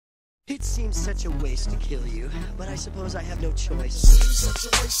It seems such a waste to kill you, but I suppose I have no choice. Seems such a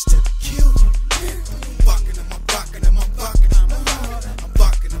waste to kill you. I'm bucking him, I'm bucking him, I'm bucking him. I'm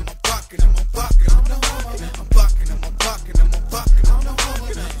bucking him, I'm bucking him, I'm bucking him. I'm bucking him, I'm bucking him, I'm bucking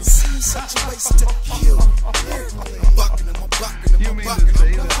him. It seems such a waste to kill you. I'm bucking him, I'm bucking him, I'm bucking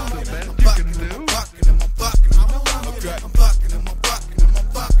him. I'm bucking him, I'm bucking him, I'm bucking him. I'm bucking him, I'm bucking him, I'm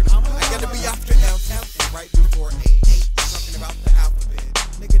bucking him. I gotta be after F and right before 8. Talking about the alphabet.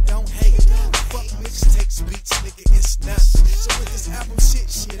 Nigga, don't hate. Fuck mixtapes, beats, nigga, it's nothing. So with this album shit,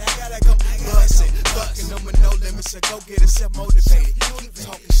 I gotta go bust it. Fucking them with no limits, so go get yourself motivated. Keep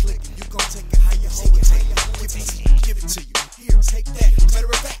talking slick, you gon' take it how you hold it. Give it to you. Here, take that. Matter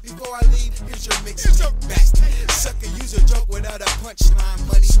of fact, before I leave, here's your mixtape back. Sucker, use a joke without a punchline.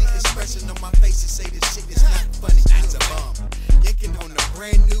 Money, nigga, expression on my face and say this shit is not funny. It's a bum. Yanking on a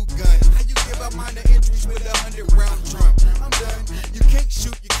brand new gun. How you give up minor injuries with a 100-round drum? I'm done. You can't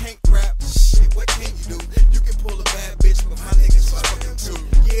shoot, you can't rap. Shit, what can you do? You can pull a bad bitch, but my niggas fucking too.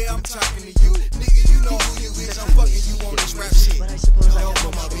 Yeah, I'm talking to you. Nigga, you know who you is. I'm fucking you on this rap shit. But I suppose I have no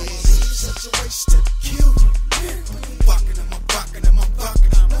my choice. bitch. Such a waste to kill you. I'm bucking him, I'm bucking him, I'm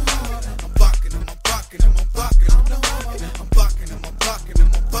bucking him. I'm bucking him, I'm bucking him, I'm bucking him. I'm bucking him, I'm bucking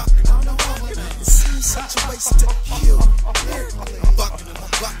him, I'm bucking him. It seems such a waste to kill you. I'm bucking him,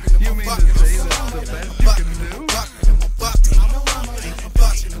 I'm bucking him, I'm bucking him. I'm bucking him, I'm bucking him, I'm bucking him. I'm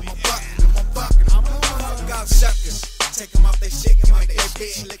bucking him, I'm bucking him, I'm bucking him. Fuck out suckers. Take them off they shit, come out their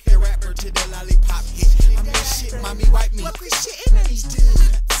bitch. Lick their rapper to the lollipop hit. I'm this shit, mommy, wipe me. Look, we shitting at these dudes.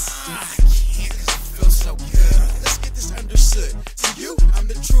 I can't, cause it feels so good. Let's get this understood. To you, I'm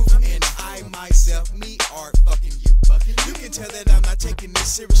the truth, and I, myself, me, are fucking you. You can tell that I'm not taking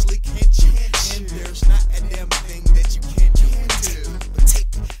this seriously, can't you? And there's not a damn thing that you can't do. But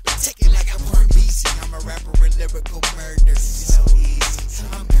take it like I'm born easy. I'm a rapper and lyrical murder. It's so easy.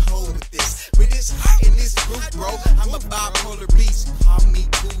 I'm cold with this. With this hot in this group, bro. I'm a bipolar beast. Call me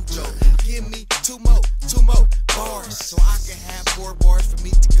Cujo. Give me two more bars, so I can have 4 bars for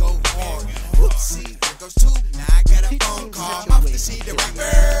me to go hard. Whoopsie, there goes 2. Now I got a phone call. I'm off to see the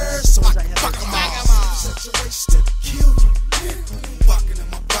rappers, so I can fuck 'em all. Such a waste to kill you. I'm bucking him,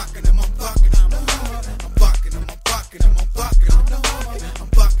 I'm bucking him, I'm bucking him. I'm bucking him, I'm bucking him, I'm bucking him. I'm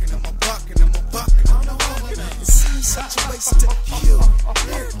bucking him, I'm bucking him, I'm bucking him. It seems such a waste to kill you.